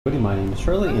My name is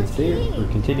Shirley, and today we're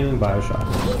continuing Bioshock.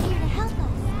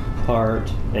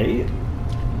 Part 8?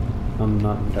 I'm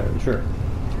not entirely sure.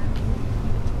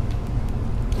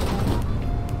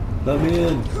 Let me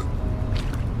in!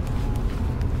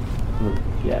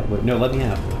 Yeah, wait, no, let me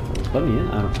out. Let me in?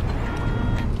 I don't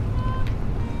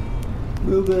know.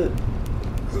 Move it!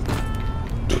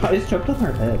 I just jumped on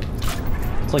her head.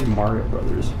 It's like Mario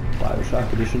Brothers,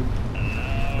 Bioshock edition.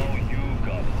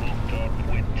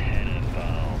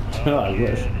 Oh, I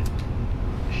wish.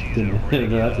 That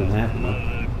didn't happen though.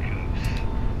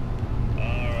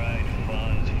 Alright,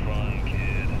 fun's fun,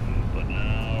 kid. But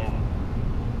now,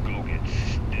 go get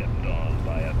stepped on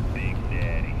by a big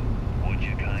daddy. Would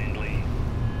you kindly?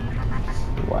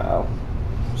 Wow.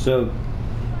 So,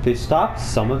 they stopped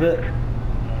some of it.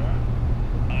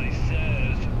 I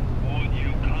says, would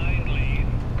you kindly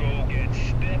go get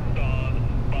stepped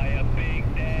on by a big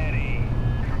daddy?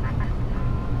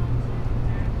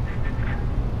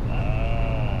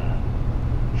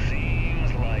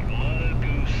 Seems like Mother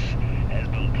Goose has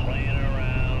been playing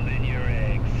around in your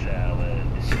egg salad.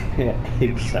 Yeah,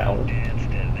 egg salad. Dance to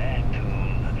that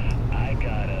tune. I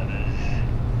got others.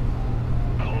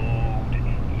 Code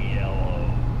yellow.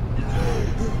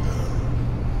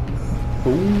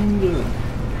 Ooh.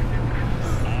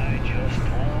 I just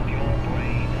told your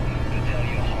brain to tell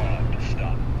your heart to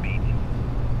stop beating.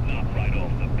 Not right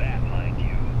off the bat, mind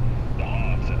you. The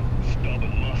heart's a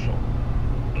stubborn muscle,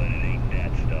 but it ain't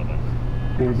that stubborn.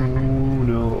 Ooh,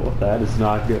 no, that is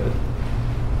not good.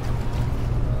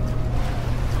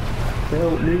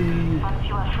 Help me! Once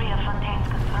you are free of Fontaine's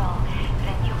control,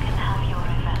 then you can have your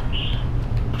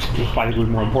revenge. Fighting with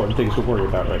more important things to worry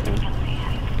about right now.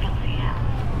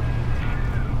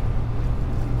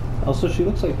 Also, she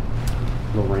looks like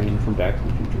Lorraine from Back to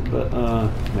the Future, but,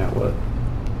 now what?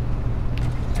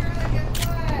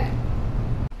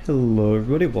 Hello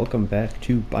everybody, welcome back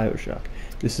to Bioshock.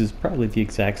 This is probably the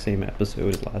exact same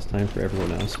episode as last time for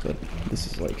everyone else, but this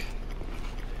is like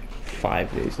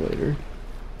 5 days later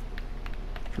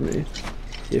for me,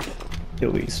 if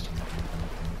at least.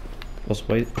 Also,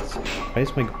 why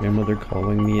is my grandmother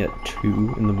calling me at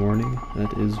 2 in the morning?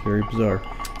 That is very bizarre.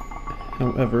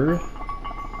 However,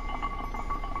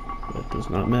 that does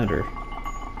not matter.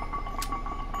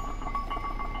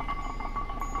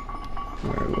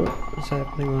 Alright, what was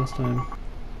happening last time?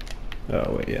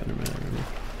 Oh wait, yeah, never mind.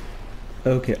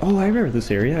 Okay, oh, I remember this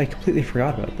area. I completely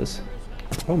forgot about this.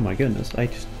 Oh my goodness, I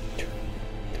just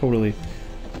totally...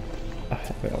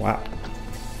 wow. I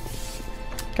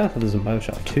kinda thought this was in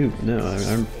Bioshock 2, but no, I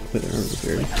completely remember this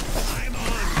area.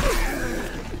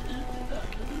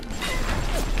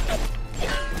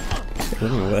 Get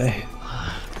him away.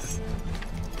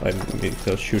 I mean, I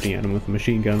was shooting at him with a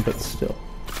machine gun, but still.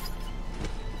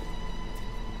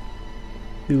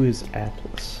 Who is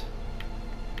Atlas?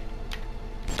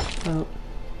 Oh,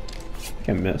 I think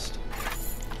I missed.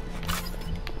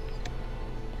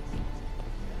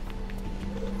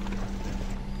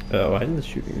 Oh, I didn't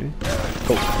shooting me.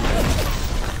 Oh.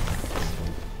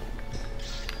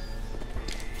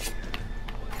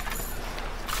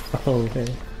 Oh, okay.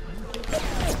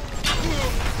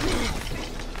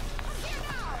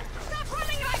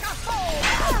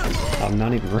 I'm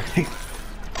not even right.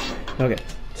 Okay,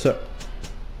 so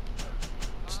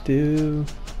let's do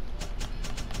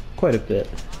quite a bit.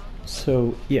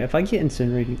 So yeah, if I get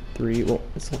incinerated 3, well,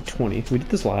 it's like 20. We did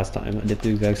this last time. I did the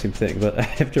exact same thing, but I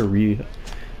have to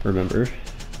remember.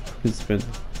 It's been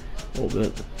a little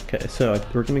bit. Okay, so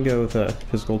we're gonna go with a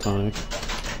physical tonic,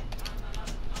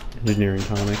 engineering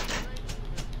tonic,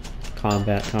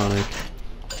 combat tonic,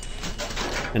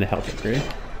 and a health upgrade.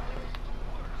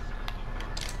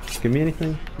 Give me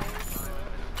anything?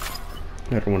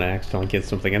 I don't want to accidentally get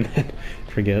something and then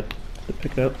forget to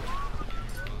pick it up.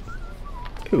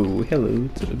 Oh, hello,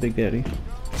 it's a Big Daddy.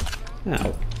 Ow,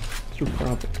 what's your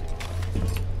problem?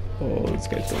 Oh, this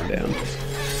guy's going down.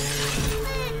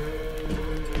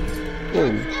 Whoa.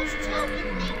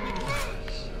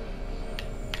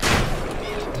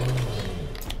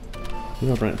 I'm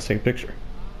not trying to take a picture.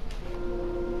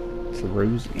 It's a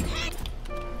Rosie.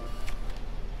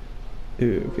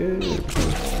 Okay.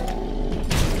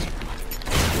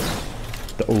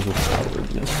 The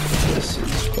overpoweredness of this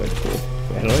is quite cool.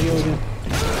 Wait, how do I go again?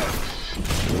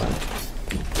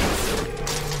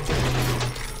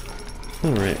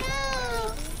 Alright.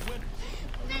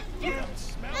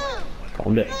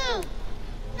 Calm down.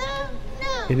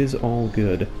 It is all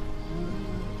good.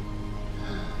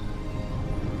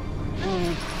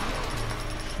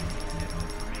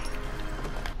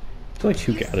 There's only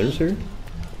 2 gathers here.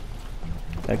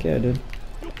 Heck yeah, I did.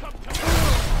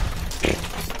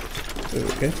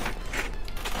 Okay.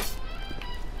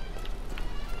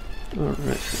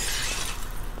 Alright.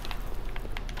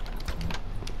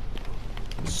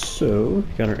 So,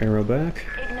 got our arrow back.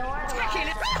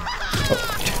 Oh.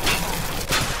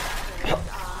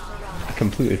 I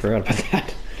completely forgot about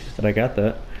that. But I got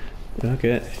that.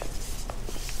 Okay.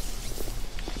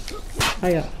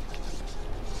 Hiya.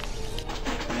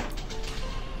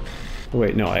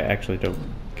 Wait, no, I actually don't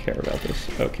care about this.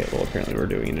 Okay, well apparently we're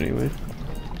doing it anyway.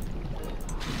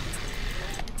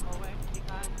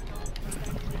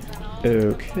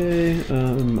 Okay,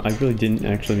 I really didn't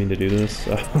actually mean to do this,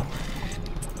 so...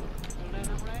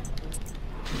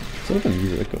 Some of the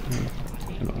music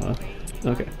going on.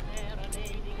 Okay.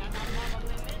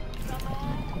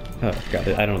 Oh, got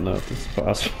it. I don't know if this is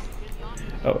possible.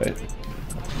 Oh, wait.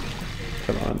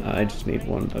 Come on, I just need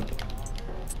one of...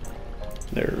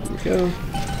 There we go.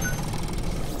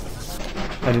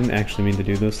 I didn't actually mean to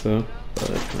do this, though, but...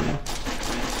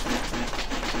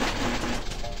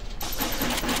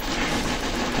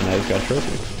 And I just got a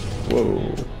trophy. Whoa,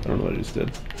 I don't know what I just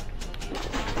did.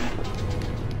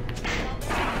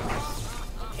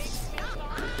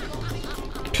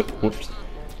 Whoops.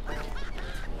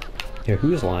 Yeah,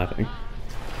 who is laughing?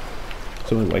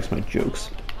 Someone likes my jokes.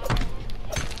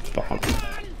 Bonk.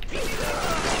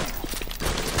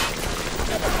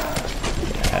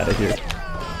 Get out of here.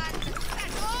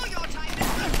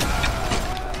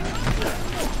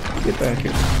 Get back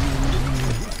here.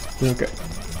 Okay.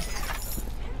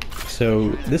 So,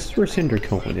 this is where Senator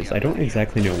Cohen is. I don't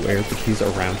exactly know where, but he's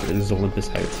around here. This is Olympus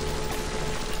Heights.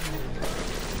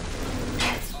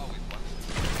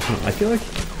 I feel like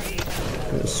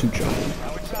there's a suit on him.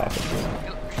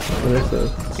 Oh, there's the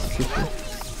suit.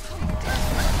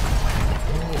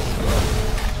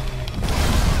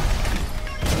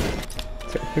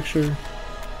 Take a picture.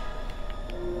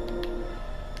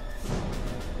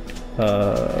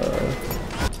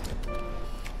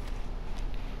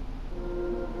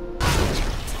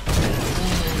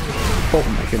 Oh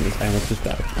my goodness, I almost just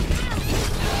died.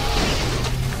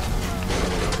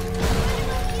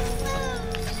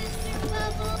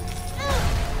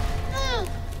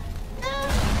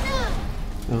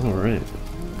 Alright.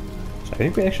 So I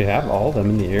think we actually have all of them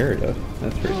in the area.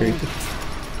 That's pretty crazy.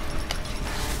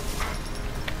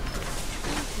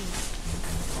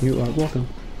 You are welcome.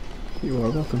 You are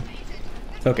welcome.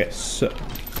 Okay, so...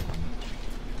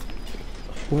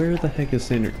 Where the heck is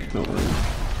Senator Cohen?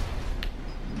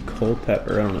 Cold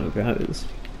Pepper, I don't know who that is.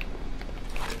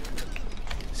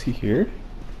 Is he here?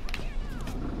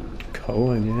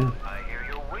 Cohen, yeah. I hear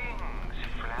your wings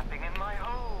flapping in my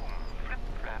home. Flip,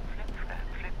 flap, flip, flap,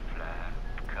 flip, flap.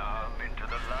 Come into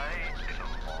the light,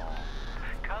 little mom.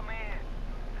 Come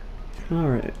in.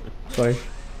 Alright, so I... I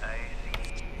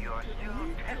see you're still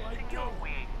testing your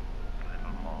wings,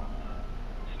 little mom.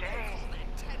 Stay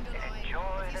and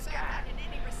enjoy the dance.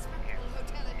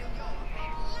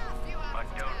 But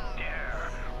don't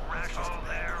dare rattle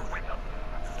their rhythm.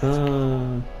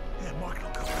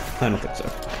 I don't think so.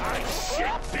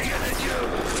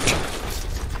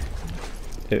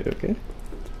 Okay.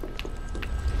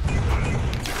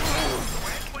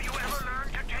 When will you ever learn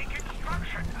to take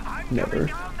instruction? I'm Never. coming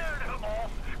down there, little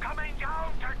wolf. Coming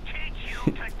down to teach you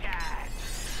to dance.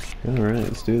 Alright,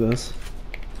 let's do this.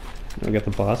 Now we got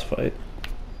the boss fight.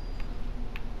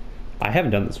 I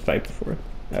haven't done this fight before,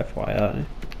 FYI.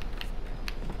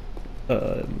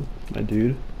 My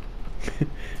dude.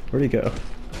 Where'd he go?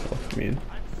 Oh, I mean...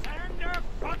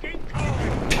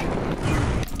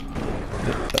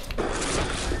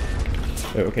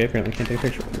 Oh, okay, apparently I can't take a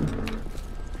picture of him.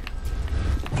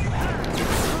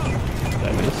 Did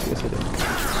I miss? Yes, I did.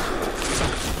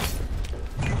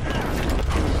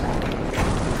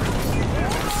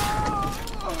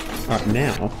 Alright,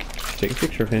 now, take a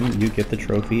picture of him, you get the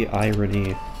trophy.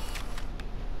 Irony.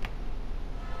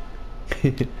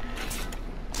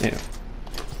 Anyway.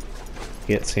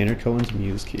 Get Senator Cohen's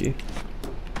Muse Key.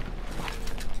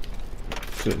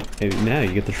 So, maybe now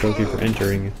you get the trophy for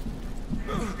entering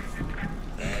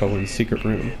Cohen's secret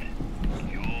room.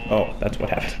 Oh, that's what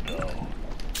happened.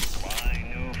 My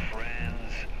new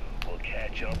friends will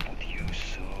catch up with you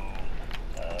soon.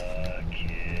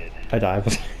 Kid. I died.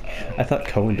 I thought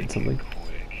Cohen did something.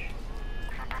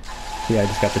 Yeah, I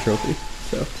just got the trophy,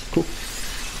 so cool.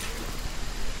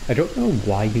 I don't know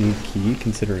why you need key,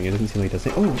 considering it doesn't seem like it does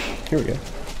it. Oh, here we go.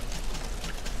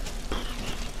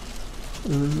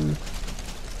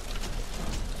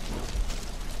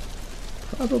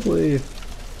 Probably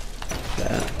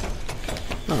that.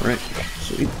 Alright,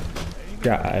 sweet.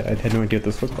 Yeah, I had no idea what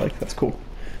this looked like. That's cool.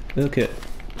 Okay.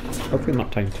 Hopefully I'm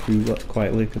not talking too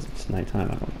quietly because it's nighttime.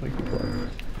 I don't like people are.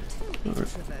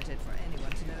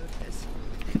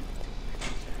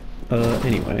 Alright.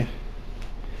 Anyway.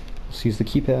 Let's use the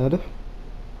keypad.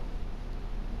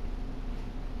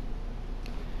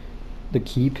 The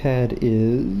keypad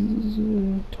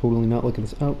is totally not looking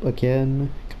this up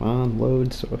again. Come on,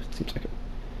 load. So it seems like I'm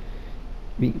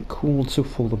being cool, so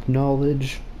full of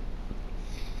knowledge.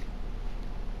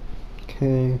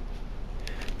 Okay.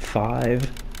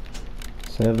 5,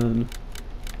 7,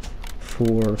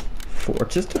 4, 4. It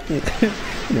just took me,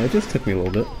 it just took me a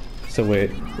little bit. So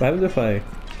wait, what happens if I...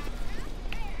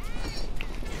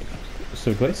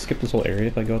 So do I skip this whole area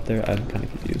if I go up there? I'm kind of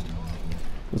confused.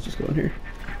 Let's just go in here.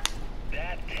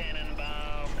 That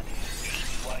Tannenbaum,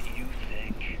 just what you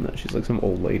think. No, she's like some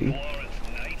old lady. Florence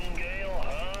Nightingale,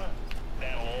 huh?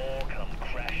 That'll all come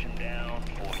crashing down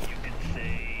before you can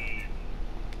say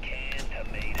canned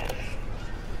tomatoes.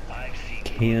 I've seen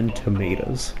Canned bungo,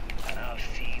 tomatoes. and I've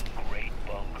seen great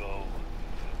bungo.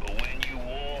 But when you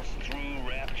waltz through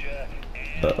Rapture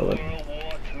and World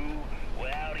War II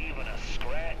without even a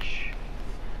scratch,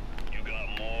 you got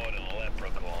more than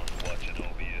leprechauns watching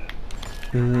over you.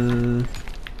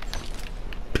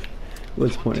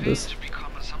 What's the point of this?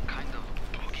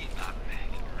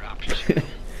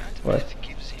 What?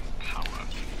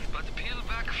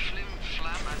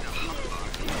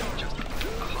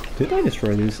 Did I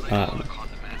destroy these? I don't know.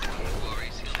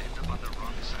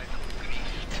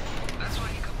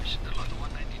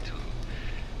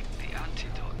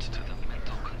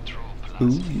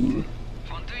 Ooh.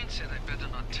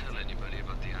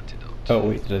 Oh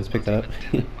wait, did I just pick that up?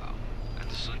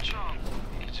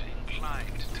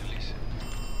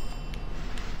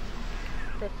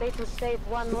 They say to save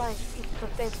one life is to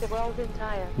save the world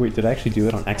entire. Wait, did I actually do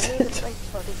it on I need a accident? place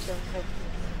for the children.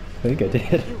 I think I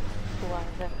did. You who are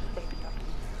their savior.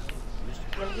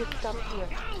 Will you stop here?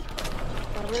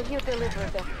 Or will you deliver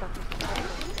them from this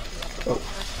place? Oh.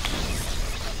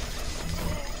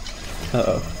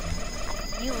 Uh-oh.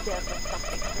 You there was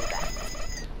something to that.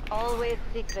 Always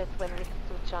secret when with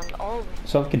Suchang, always.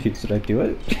 So I'm confused, did I do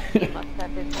it? He must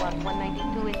have this one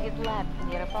 192 in his lab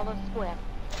near Apollo Square.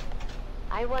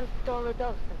 I once stole a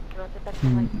dose and brought it back to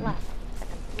my flat on the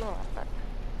second floor, but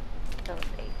those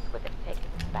apes would have taken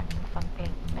it back to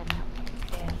Fontaine's penthouse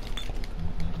instead.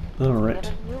 Alright.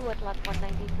 Never knew what Lot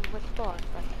 192 was for,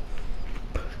 but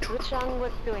Suchang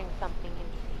was doing something in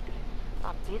secret.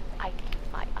 On this I keep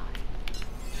my eye.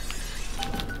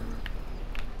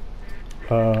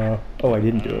 Oh, I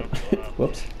didn't do it.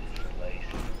 Whoops.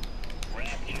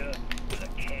 Rapture is a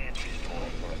candy store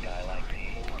for a guy like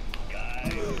me.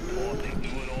 Guys who thought they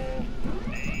knew it all.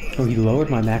 Oh, he lowered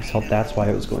my max health, that's why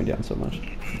it was going down so much.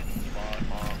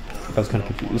 I was kind of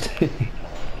confused.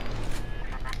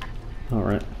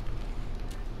 Alright.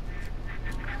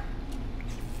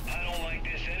 I don't like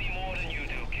this any more than you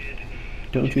do, kid.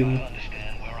 Don't You you? gotta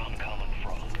understand where I'm coming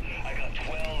from. I got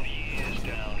 12 years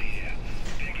down here.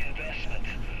 Big investment.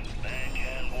 Man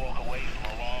can't walk away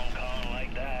from a long con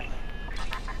like that.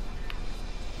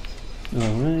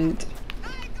 Alright.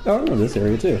 Oh, I remember this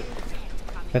area too.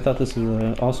 I thought this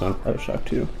was also in Bioshock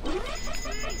 2.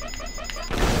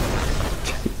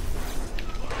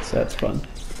 So that's fun.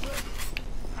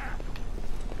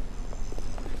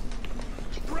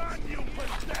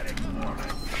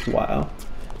 Wow.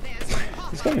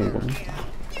 This guy ain't woman.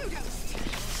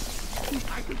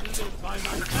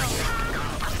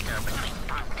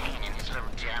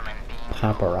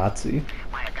 Paparazzi.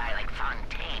 Why a guy like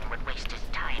Fontaine would waste his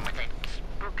time with that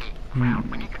spooky crowd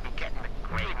when he could be getting the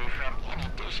gravy from any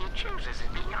dish he chooses is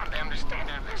beyond the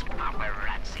understanding of this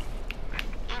paparazzi.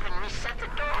 Even reset the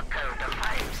door code to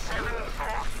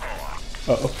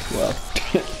 5744. Uh oh, well.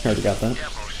 I already got that.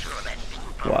 Double sure that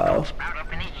Wow. sprout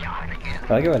up in the yard again.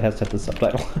 I like how it has to have the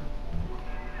subtitle.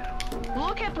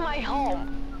 Look at my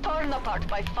home, torn apart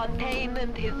by Fontaine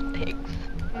and his pigs.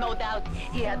 No doubt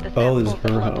he had the Oh, this is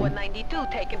samples her of Lot home. 192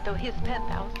 taken to his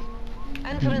penthouse.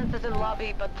 Entrance is in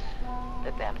lobby, but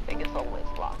the damn thing is always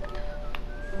locked.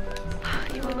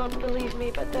 You will not believe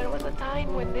me, but there was a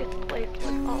time when this place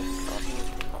was all so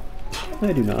beautiful.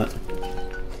 I do not.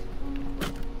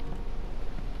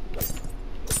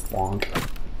 Bonk.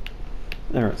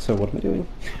 Alright, so what am I doing?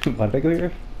 Why did I go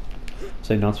here?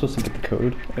 Was I not supposed to get the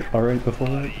code already before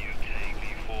that? You take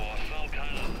me for some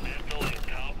kind of mental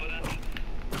incompetence?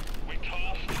 We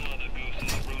tossed the mother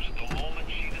goose's roost the moment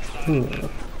she decided to grow a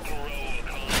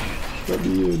conscience. Let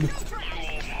me in. You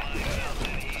won't find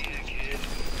nothing here, kid.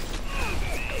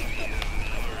 Maybe your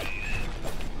memories.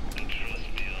 And trust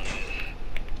me on this,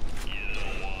 you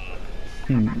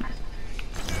don't want 'em.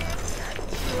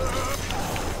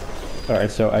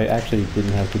 Alright, so I actually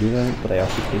didn't have to do that, but I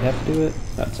also did have to do it.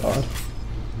 That's odd.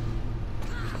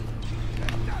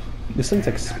 This thing's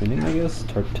like spinning, I guess?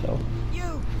 It's hard to tell.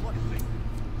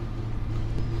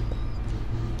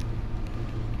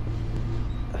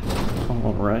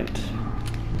 Alright.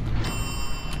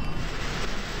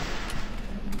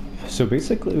 So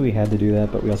basically we had to do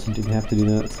that, but we also didn't have to do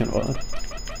that. It's kind of odd.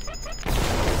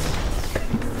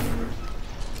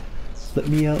 Let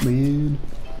me out, man.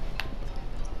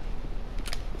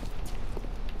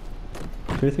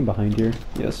 Is there anything behind here?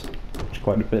 Yes. It's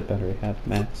quite a bit better to have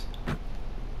max.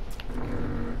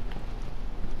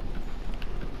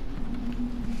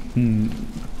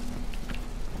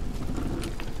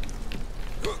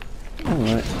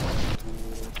 Alright.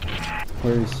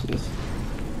 Where is this?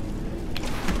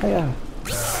 Hiya!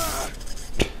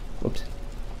 Whoops.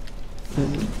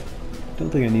 Don't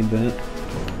think I need that.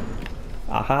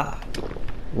 Aha!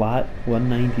 Lot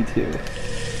 192.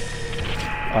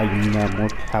 I am now more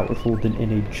powerful than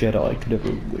any Jedi could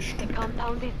ever wish to The be.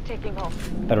 compound is taking off.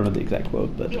 I don't know the exact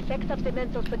quote, but... The effects of the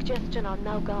mental suggestion are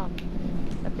now gone.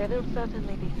 But there will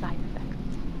certainly be side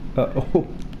effects. Uh-oh.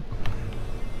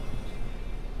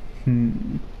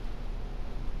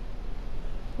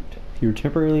 You're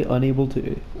temporarily unable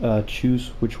to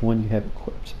choose which one you have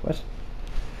equipped. What?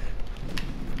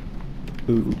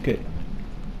 Ooh, okay.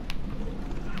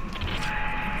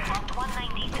 Lot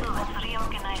 192 has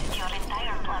reorganized your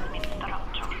entire plasmid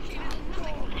structure.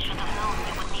 They should have known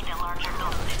they would need a larger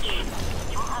dosage.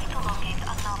 You'll have to locate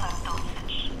another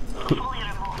dosage. Fully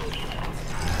remove the effects.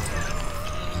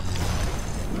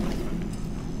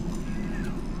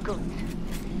 Good.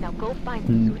 Now go find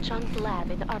Suchang's lab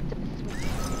in Artemis Suite.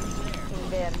 In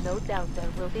there, no doubt there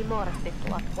will be more of this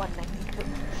Lot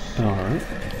 192. Alright.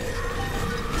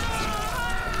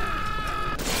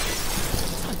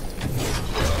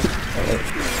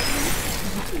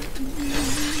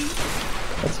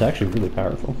 That's actually really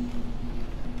powerful.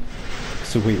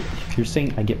 So wait, you're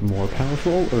saying I get more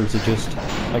powerful, or is it just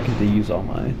I get to use all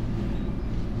my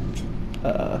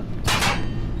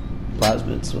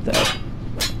plasmids without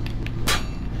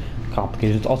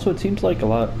complications? Also, it seems like a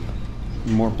lot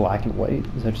more black and white.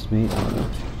 Is that just me? I don't know.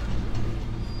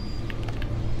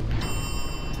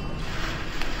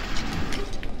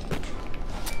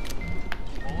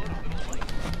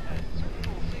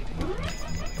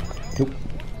 Nope.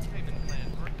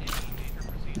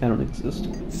 I don't exist.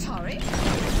 Sorry?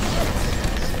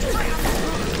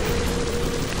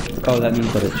 Oh, that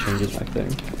means that it changes my thing.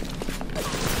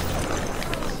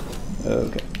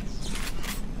 Okay.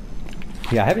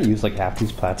 Yeah, I haven't used like half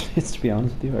these plasmids, to be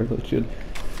honest with you. I really should.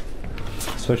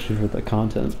 Especially for the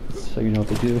content, so you know what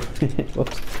they do.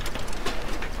 Whoops.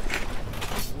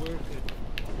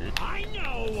 I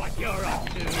know what you're up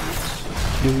to.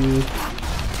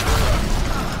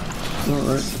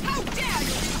 Alright.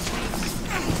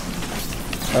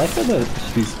 I like how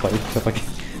these spikes have like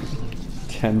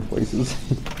 10 places.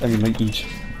 I mean, like each,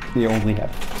 they only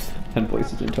have 10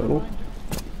 places in total.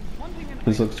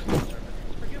 This looks cool.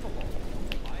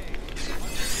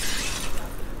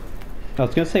 I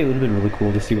was gonna say it would have been really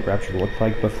cool to see what Rapture looked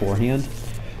like beforehand,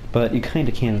 but you kind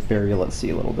of can very let's see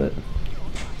a little bit.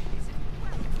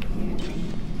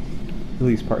 At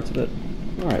least parts of it.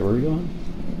 Alright, where are we going?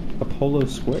 Apollo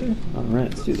Square? Alright,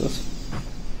 let's do this.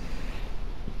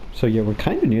 So yeah, we're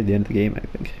kind of near the end of the game, I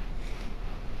think.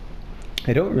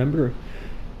 I don't remember...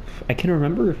 I can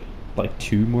remember like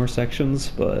 2 more sections,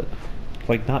 but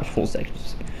like not full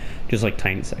sections. Just like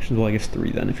tiny sections. Well, I guess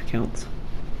 3 then if you count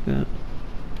that.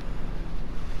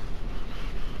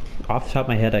 Off the top of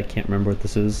my head, I can't remember what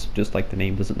this is. Just like the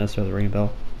name doesn't necessarily ring a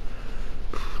bell.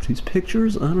 These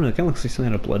pictures? I don't know, it kind of looks like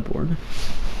something out of Bloodborne.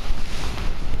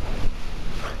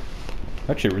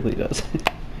 Actually, it really does.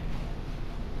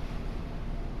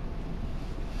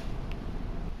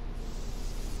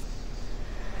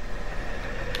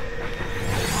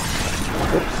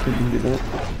 Oops, didn't do that.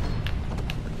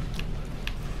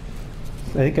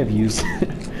 I think I've used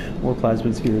more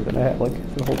plasmids here than I have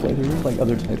like the whole playthrough, like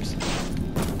other types.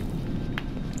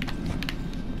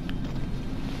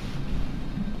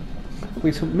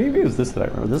 Wait, so maybe it was this that I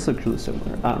remember. This looks really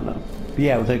similar. I don't know. But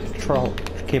yeah, it was like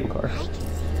cable car.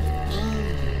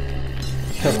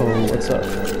 Oh, what's up?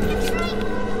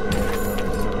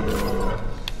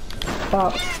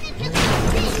 Pop.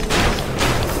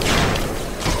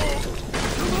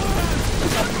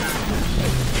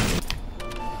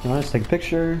 Alright, let's take a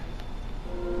picture.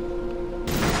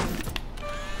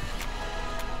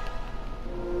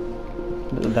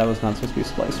 That was not supposed to be a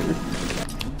splicer.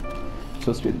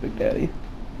 Supposed to be the Big Daddy.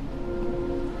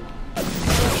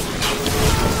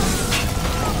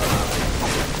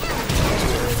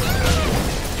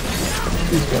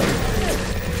 He's dead.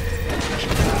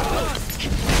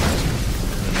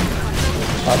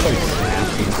 I thought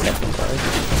he was second side.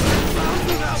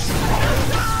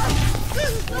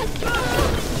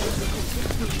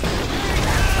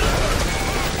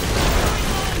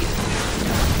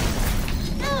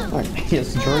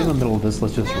 Yes, during the middle of this,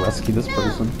 let's just rescue this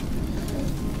person.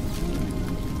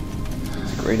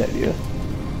 It's a great idea.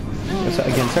 So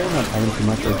again, sorry I'm not talking too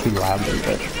much or too loudly,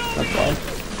 but that's why.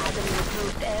 Adam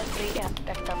improved every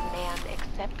aspect of man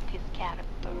except his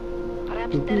character.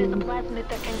 Perhaps there is a plasmid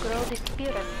that can grow the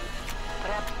spirit.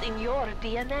 Perhaps in your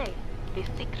DNA, the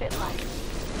secret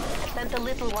life. I sent a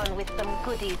little one with some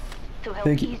goodies to help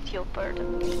Thank you. ease your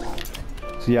burden.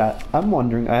 So yeah, I'm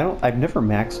wondering, I've never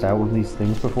maxed out one of these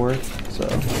things before, so.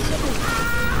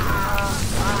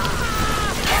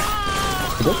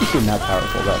 It doesn't seem that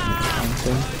powerful, that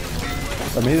thing.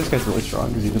 But maybe this guy's really strong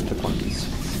because he just took one of these.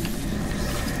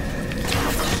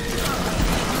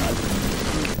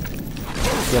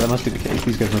 Yeah, that must be the case.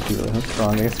 These guys must be really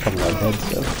strong. I guess it's probably light heads,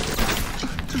 so.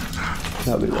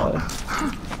 That would be why.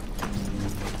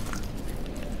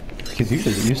 Because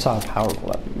usually you saw how powerful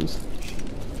that thing is.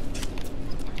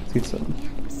 Let's get some.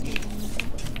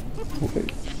 Okay.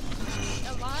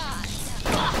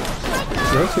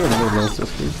 There's here another little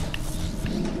sister.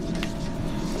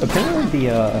 Apparently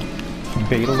the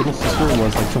beta little sister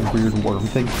was like some weird worm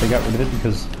thing. They got rid of it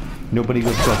because nobody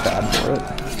was so bad for it.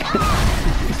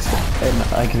 And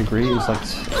I can agree, it was like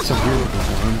some weird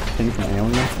worm thing from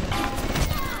Alien.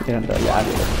 And yeah, I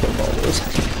would have killed all those.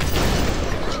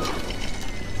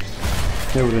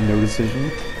 There would have no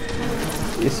decision.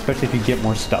 Especially if you get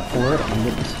more stuff for it. Oh my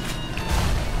goodness.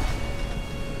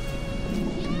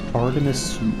 Artemis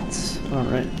Sweets.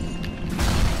 Alright.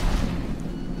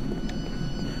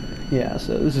 Yeah,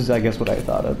 so this is, I guess, what I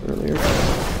thought of earlier.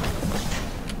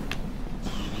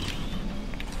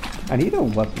 I need a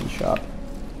weapon shop.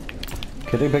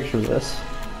 Can I take a picture of this?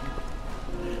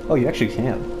 Oh, you actually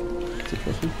can. That's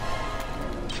interesting.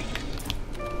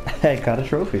 I got a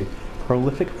trophy.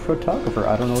 Prolific photographer.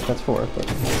 I don't know what that's for, but...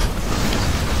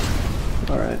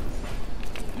 Alright.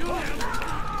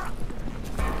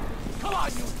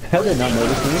 How did I not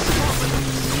notice me?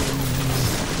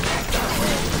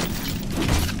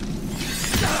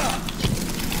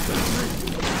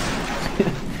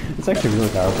 It's actually really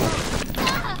powerful.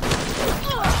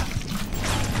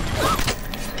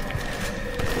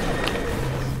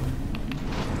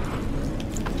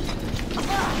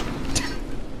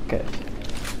 Okay.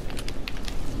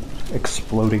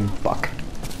 Exploding buck.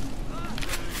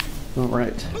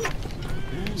 Alright.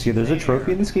 So yeah, there's a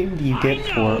trophy in this game you get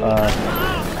for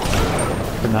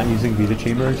not using Vita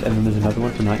chambers, and then there's another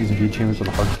one for not using Vita chambers on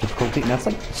the hardest difficulty, and that's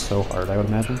like so hard, I would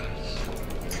imagine.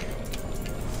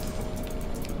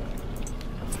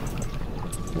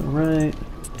 Alright.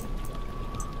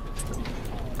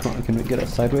 Come on, can we get a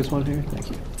sideways one here? Thank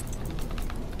you.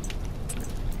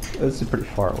 This is pretty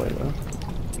far away though.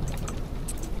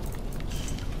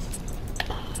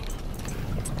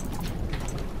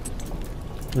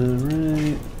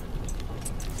 Alright.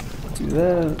 Do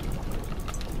that.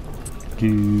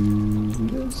 Do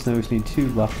this. Now we just need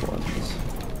 2 left ones.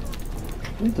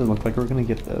 It doesn't look like we're gonna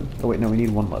get the... Oh wait, no, we need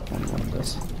 1 left one of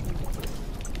this.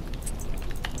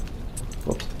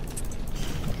 Whoops.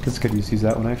 Because could use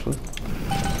that one actually.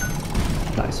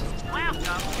 Nice.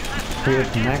 We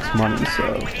have max money,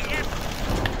 so...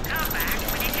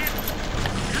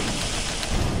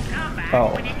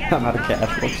 Oh, I'm out of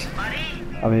cash. Whoops.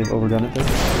 I may have overdone it there.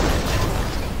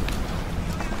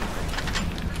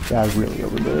 Yeah, I really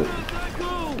overdid it.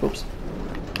 Oops.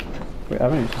 Wait, I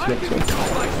don't even just get this way.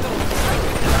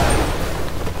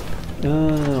 I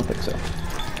don't think so.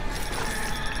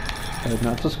 I did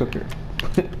not supposed to go here.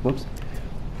 Whoops.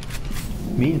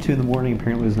 Me at 2 in the morning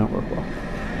apparently does not work well.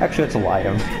 Actually, that's a lie.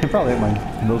 I'm probably at my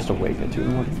most awake at 2 in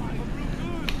the morning.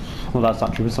 Well, that's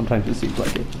not true, but sometimes it seems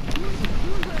like it.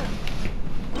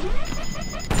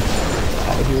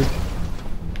 Out of here.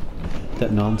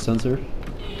 That non-sensor.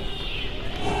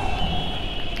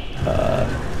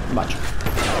 Much.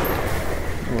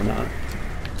 Or not.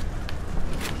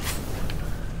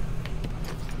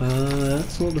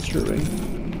 That's a little disturbing.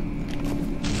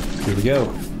 Here we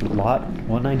go. Lot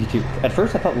 192. At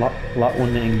first I thought lot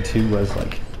 192 was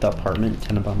like the apartment,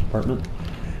 Tenenbaum apartment.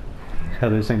 How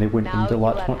they're saying they went Now into you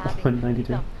lot are having 192.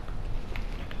 freedom.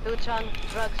 Lucian,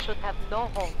 drugs should have no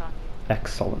hold on.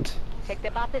 Excellent. Take the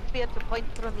bathysphere to Point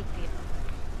Prometheus.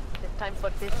 It's time for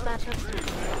this matter too.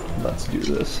 Let's do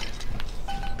this.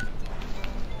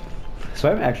 So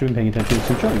I haven't actually been paying attention to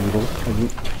Suchong Noodle.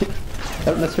 I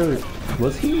don't necessarily...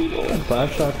 Was he evil in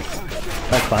Bioshock?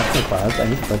 Clash of Clouds? I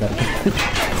need to play that again.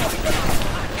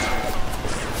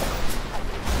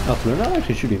 Oh, so they're not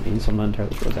actually shooting me, so I'm not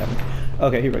entirely sure what's happening.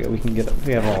 Okay, here we go. We can get...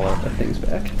 We have all our things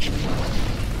back.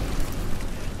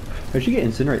 I should get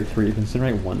Incinerate 3 if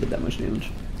Incinerate 1 did that much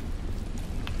damage.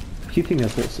 I keep thinking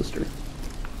that's little sister.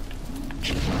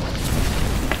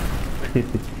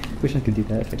 Wish I could do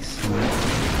that if I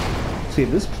see. See,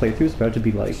 this playthrough is about to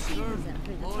be like...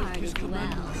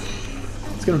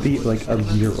 It's gonna be like a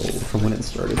year old from when it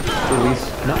started. Or at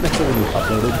least, not necessarily when it was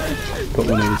uploaded, but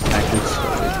when it was actually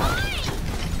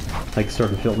started. Like,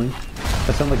 started filming.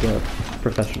 I sound like a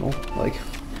professional. Like,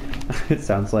 it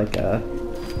sounds like, you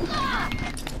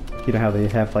know how they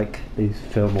have, like, they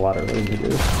film a lot earlier than they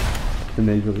do. And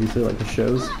they release it, like, the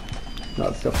shows.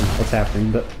 Not stuff from what's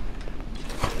happening, but...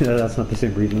 You know, that's not the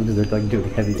same reason, because they're, like, doing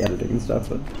heavy editing and stuff,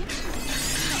 but...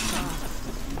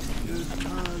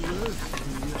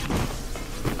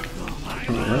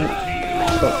 Alright.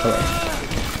 Oh,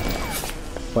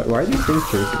 hello. Why are these things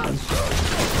chasing them?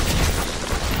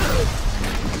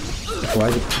 Why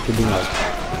is it being like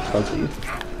fuzzy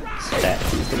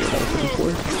statues that I was looking for?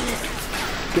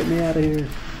 Get me out of here.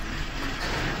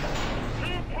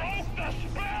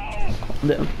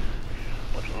 No.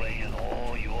 But laying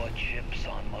all your chips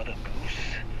on Mother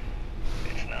Goose,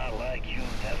 it's not like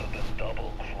you've never been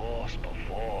double-crossed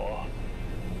before.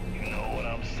 You know what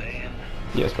I'm saying?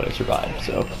 Yes, but I survived,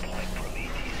 so.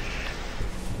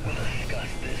 We'll discuss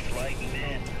this like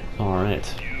men.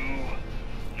 Alright. You,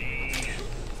 me,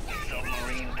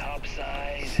 submarine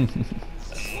topside, and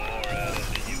more out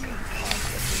of it you can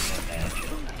possibly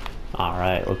imagine.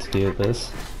 Alright, let's do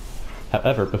this.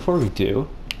 However, before we do,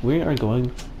 we are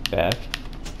going back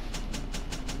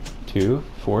to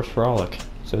Forest Frolic.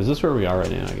 So is this where we are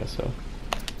right now? I guess so.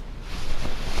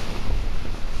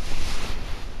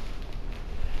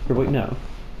 Or wait, no.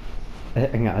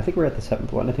 Hang on, I think we're at the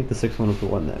 7th one. I think the 6th one was the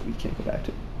one that we can't go back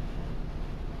to.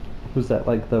 Was that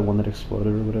like the one that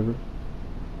exploded or whatever?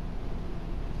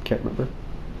 Can't remember.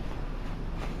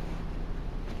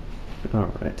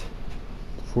 Alright.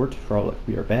 Fort Frolic.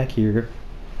 We are back here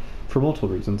for multiple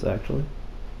reasons, actually.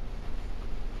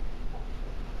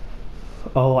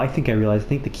 Oh, I think I realized. I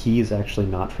think the key is actually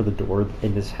not for the door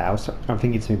in this house. I'm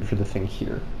thinking it's maybe for the thing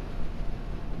here.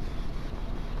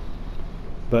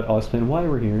 But I'll explain why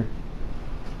we're here.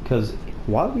 Because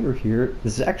while we were here,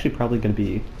 this is actually probably going to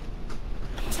be...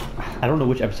 I don't know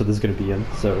which episode this is going to be in,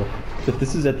 so if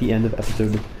this is at the end of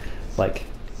episode, like,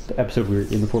 the episode we were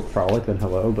in the Fort Frolic, then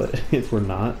hello, but if we're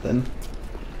not, then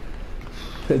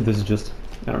this is just...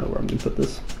 I don't know where I'm going to put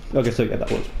this. Okay, so yeah, that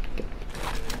was... Okay.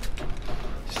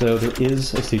 So there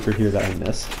is a secret here that I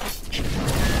missed.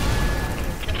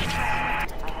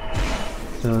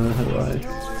 How do I...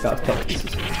 Got puzzle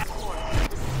pieces.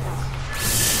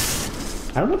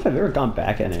 I don't know if I've ever gone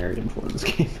back an area before in this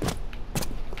game.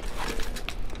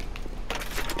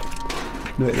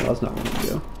 No, wait, no, that's not where I'm gonna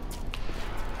go.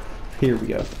 Here we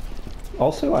go.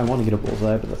 Also, I want to get a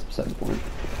bullseye, but that's beside the point.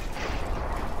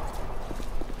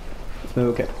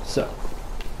 Okay, so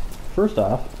first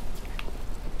off,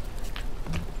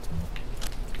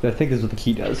 I think this is what the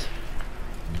key does.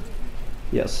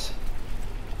 Yes.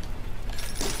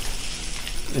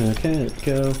 Okay, there we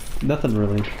go. Nothing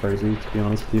really crazy, to be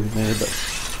honest with you, there, but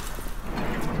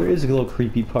there is a little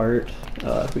creepy part,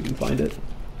 if we can find it.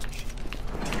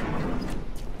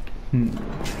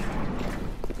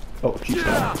 Oh, jeez.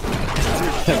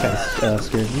 That kind of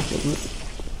scared me, wasn't it?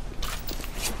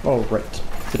 Oh, right.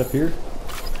 Is it up here?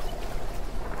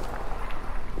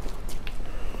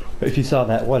 If you saw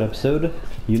that one episode,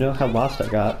 you know how lost I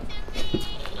got.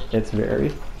 It's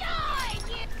very.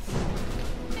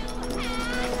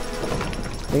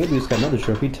 Hey, we just got another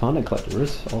trophy, tonic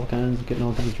collectors. Getting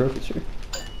all kinds of trophies here.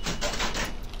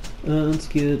 Let's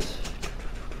get...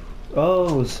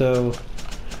 Oh, so...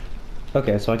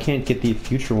 Okay, so I can't get the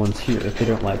future ones here if they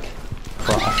don't, like,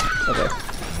 cross. Okay.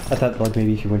 I thought, like,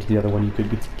 maybe if you went to the other one you could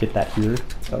get that here.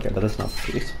 Okay, but that's not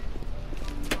the case.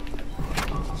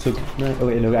 So, oh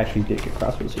wait, no, actually did get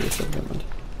crossbows here, so never mind.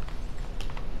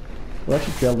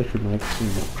 Electric gel, liquid knife,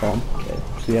 palm. Okay,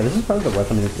 so yeah, this is probably the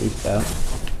weapon I least out.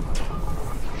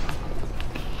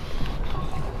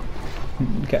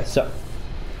 Okay, so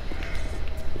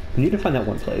we need to find that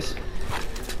one place.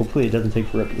 Hopefully it doesn't take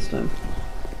forever this time.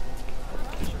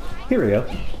 Here we go.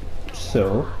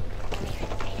 So,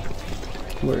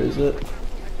 where is it?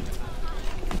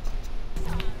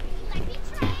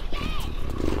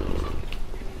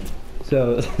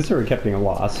 So, this sort of kept getting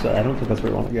lost, so I don't think that's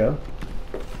where we want to go.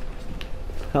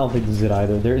 I don't think this is it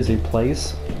either. There is a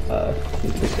place, don't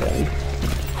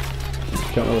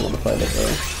really want to find it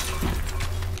though.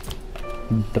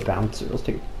 The bouncer. Let's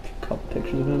take a couple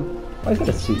pictures of him. Oh, he's got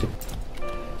a suit.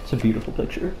 It's a beautiful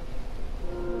picture.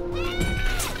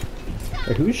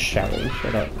 Wait, who is shouting?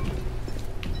 Shut up.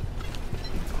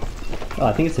 Oh,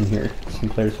 I think it's in here.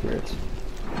 Sinclair's Spirits.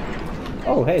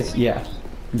 Oh, hey, yeah.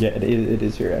 Yeah, it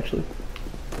is here, actually.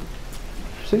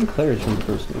 For Sinclair is from the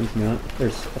first game, not. Or,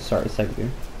 sorry, second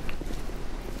game.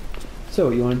 So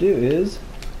what you want to do is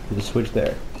you just switch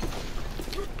there,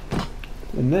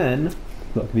 and then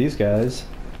look, these guys.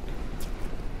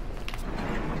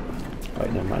 Oh,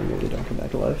 wait, never mind. Maybe they don't come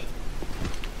back to life.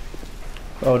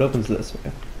 Oh, it opens this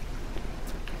way.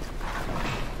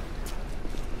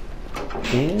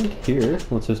 And here,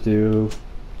 let's just do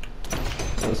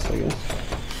this, I guess.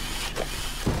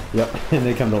 Yep, and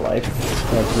they come to life.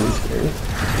 That's really scary.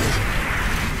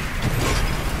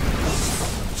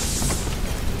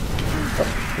 Oh,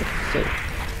 so,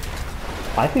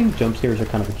 I think jump scares are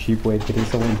kind of a cheap way of getting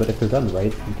someone, but if they're done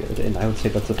right, they're good. And I would say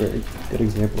that's a very good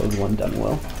example of one done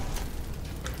well.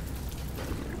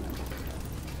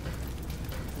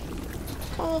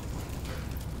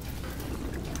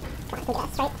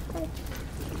 Yes,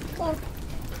 right?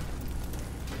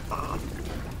 Yeah.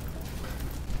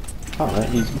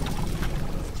 Alright, easy.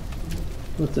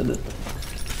 What's in it?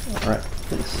 Alright,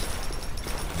 thanks.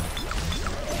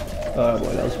 Oh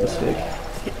boy, that was a mistake.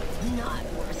 Not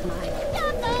worth my...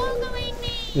 Stop ogling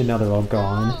me! And now they're all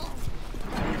gone.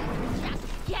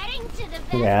 Just getting to the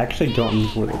best. Yeah, I actually don't know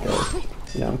where they go.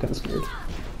 Yeah, I'm kind of scared.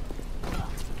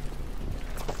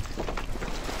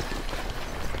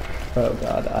 Oh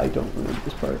god, I don't remember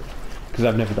this part. Because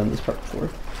I've never done this part before.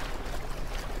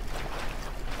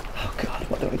 Oh god,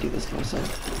 why do I do this to myself?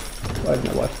 Why didn't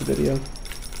I watch the video?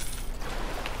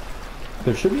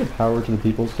 There should be a power to the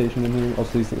people station in here.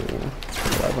 Also, these things are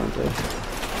alive, aren't they?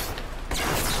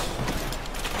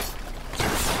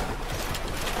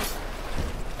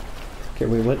 Okay,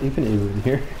 wait, what even is in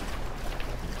here?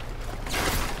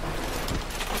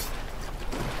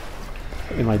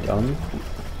 Am I dumb?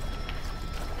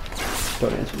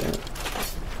 Don't answer that.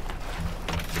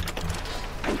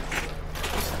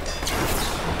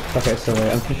 Okay, so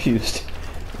wait, I'm confused.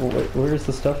 Well, wait, where's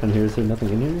the stuff in here? Is there nothing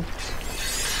in here?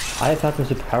 I thought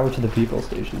there's a power to the people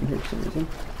station in here for some reason.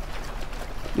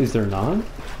 Is there not?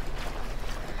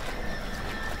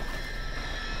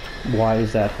 Why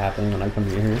is that happening when I come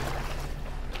near here?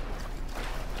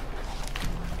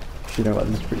 You know what,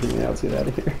 this is freaking me out, let's get out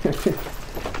of here.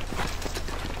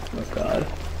 Oh god.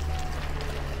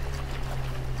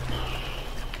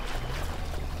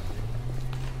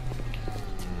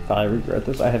 I regret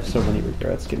this. I have so many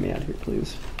regrets. Get me out of here,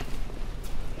 please. I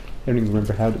don't even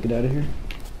remember how to get out of here.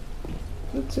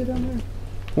 Let's say down there.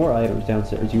 More items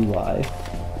downstairs. You lie.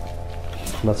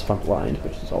 Unless if I'm blind,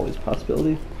 which is always a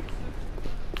possibility.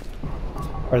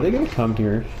 Are they gonna come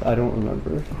here? I don't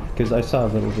remember. Because I saw a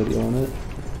little video on it.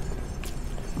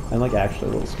 I'm like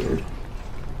actually a little scared.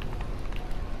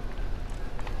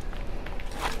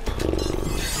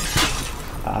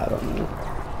 I don't know.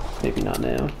 Maybe not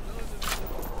now.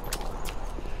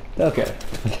 Okay,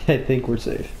 I think we're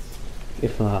safe.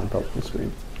 If not, I'm probably going to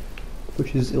scream.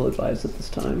 Which is ill-advised at this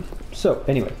time. So,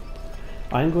 anyway.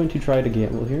 I'm going to try to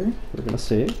gamble here. We're going to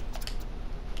save.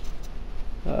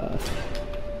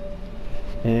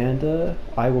 And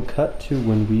I will cut to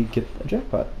when we get a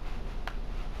jackpot.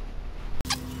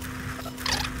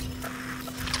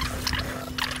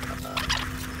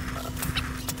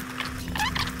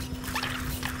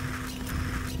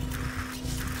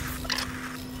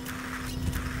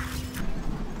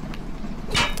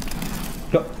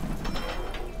 Go.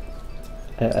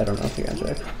 I don't know if I got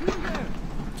jack.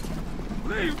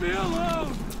 Leave me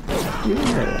alone! You didn't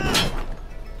hear that.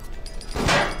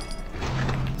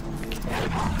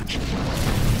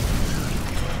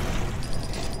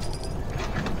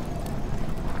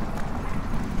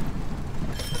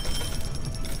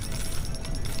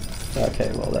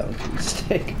 Okay, well that was a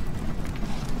mistake.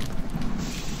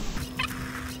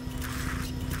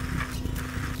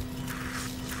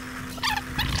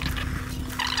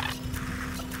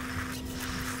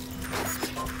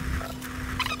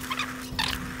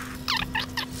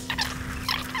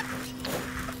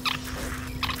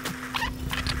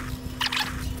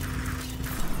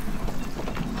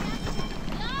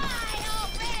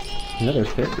 Another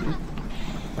 50.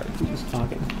 Alright, who's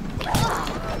talking?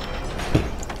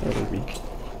 Oh, they're weak.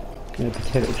 Yeah,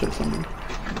 potato chips on them.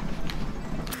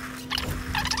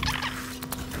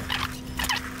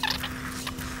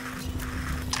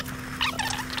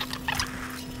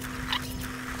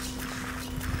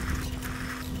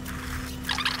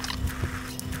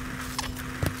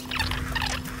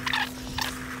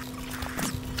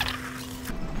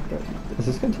 Is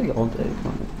this gonna take all day? Come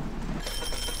on.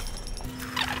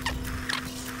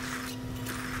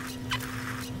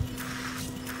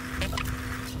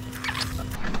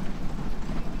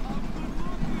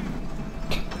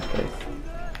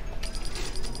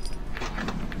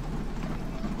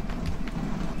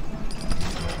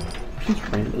 These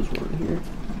randos were in here.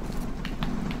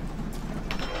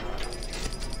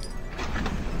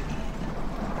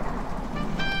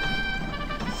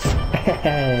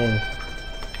 Hey!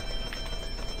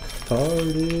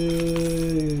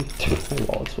 Party! My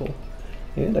wallet's full.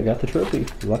 And I got the trophy.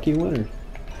 Lucky winner.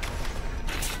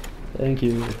 Thank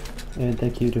you. And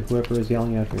thank you to whoever is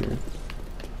yelling out here. I'm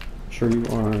sure you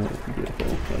are beautiful,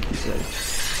 like you said.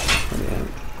 Oh, yeah.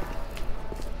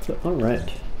 So,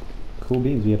 alright. Cool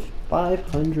beans. We have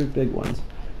 500 big ones.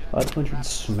 500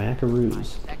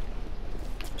 smackaroos.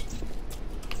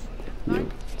 You.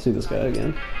 See this guy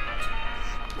again.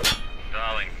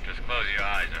 Darling, just close your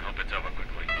eyes and hope it's over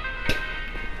quickly.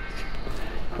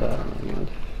 Oh my god.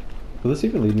 Will this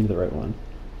even lead me to the right one?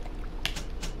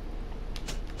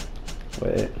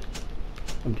 Wait.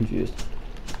 I'm confused.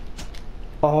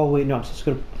 Oh wait, no, I'm just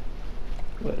gonna...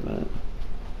 Wait a minute.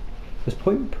 Is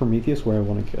Point Prometheus where I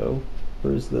want to go?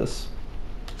 Or is this?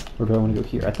 Or do I want to go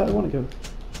here? I thought I want to go...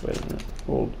 Wait a minute.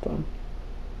 Hold on.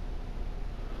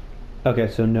 Okay,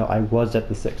 so no, I was at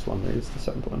the 6th one. There's the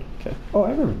 7th one. Okay. Oh,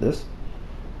 I remember this.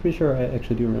 Pretty sure I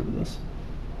actually do remember this.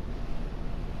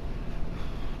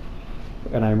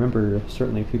 And I remember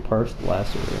certainly a few parts of the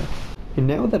last area. And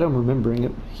now that I'm remembering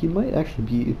it, he might actually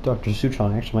be... Dr.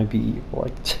 Suchan actually might be,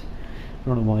 like... I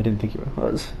don't know why I didn't think he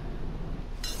was.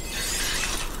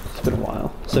 It's been a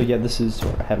while. So yeah, this is...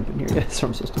 Or I haven't been here yet, so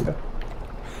I'm supposed to go.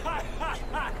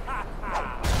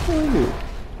 Ooh.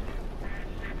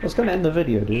 I was gonna end the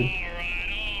video, dude. Alright.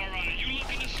 You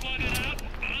looking to slug it out?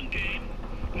 I'm game.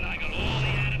 But I got all the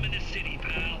Adam in the city,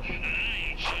 pal. And I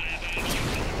ain't shy about you.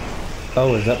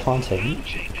 Oh, is that Fontaine? To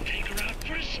take her out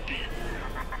for a spin.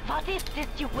 What is this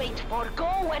you wait for? Go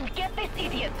and get this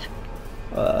idiot!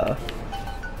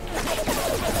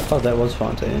 Oh, that was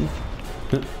Fontaine.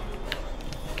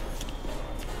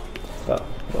 Oh,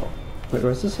 well. Wait, what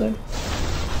does this say?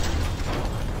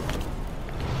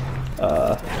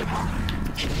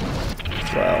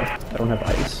 Well, I don't have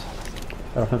ice.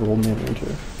 I don't have old man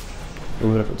winter. Or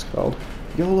whatever it's called.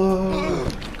 YOLO!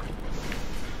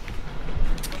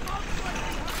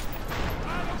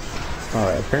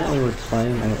 Alright, apparently we're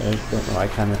playing. I don't know, I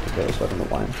kind of have to go, so I don't know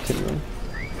why I'm continuing.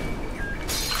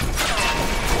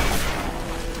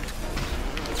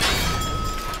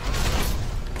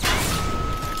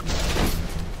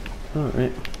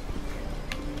 Alright.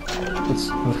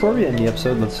 Before we end the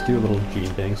episode, let's do a little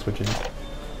gene bank switching.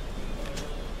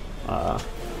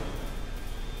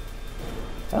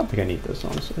 I don't think I need this,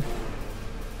 honestly.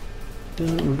 Do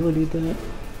I really need that?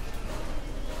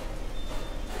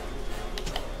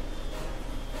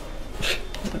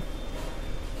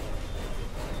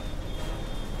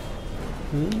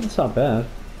 It's not bad.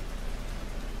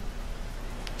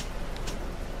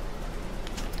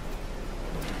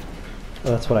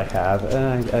 Well, that's what I have.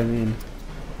 I mean,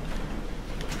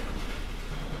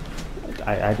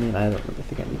 I mean, I don't really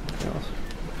think I need anything else.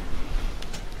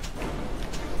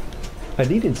 I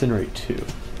need Incinerate 2.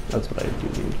 That's what I do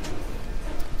need.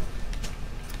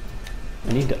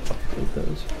 I need to upgrade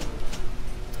those.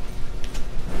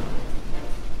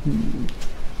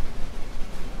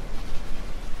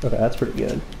 Okay, that's pretty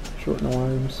good. Shorten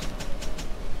alarms.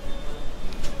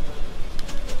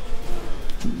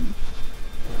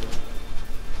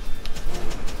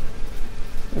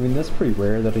 I mean, that's pretty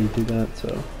rare that I do that,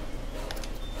 so.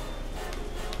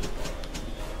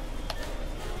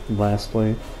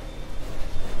 Lastly.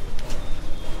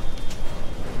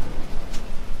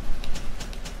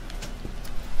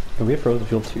 And we have Frozen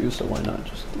Field 2, so why not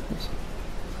just do this?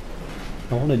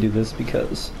 I want to do this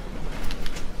because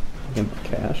I get more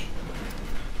cash.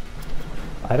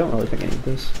 I don't really think I need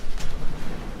this.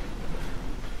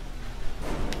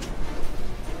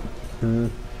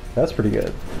 That's pretty good,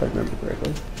 if I remember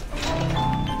correctly.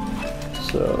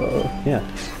 So, yeah.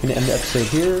 I'm going to end the episode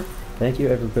here. Thank you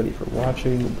everybody for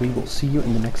watching. We will see you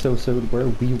in the next episode where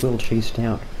we will chase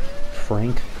down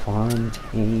Frank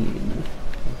Fontaine.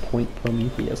 Point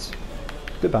Prometheus.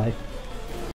 Goodbye.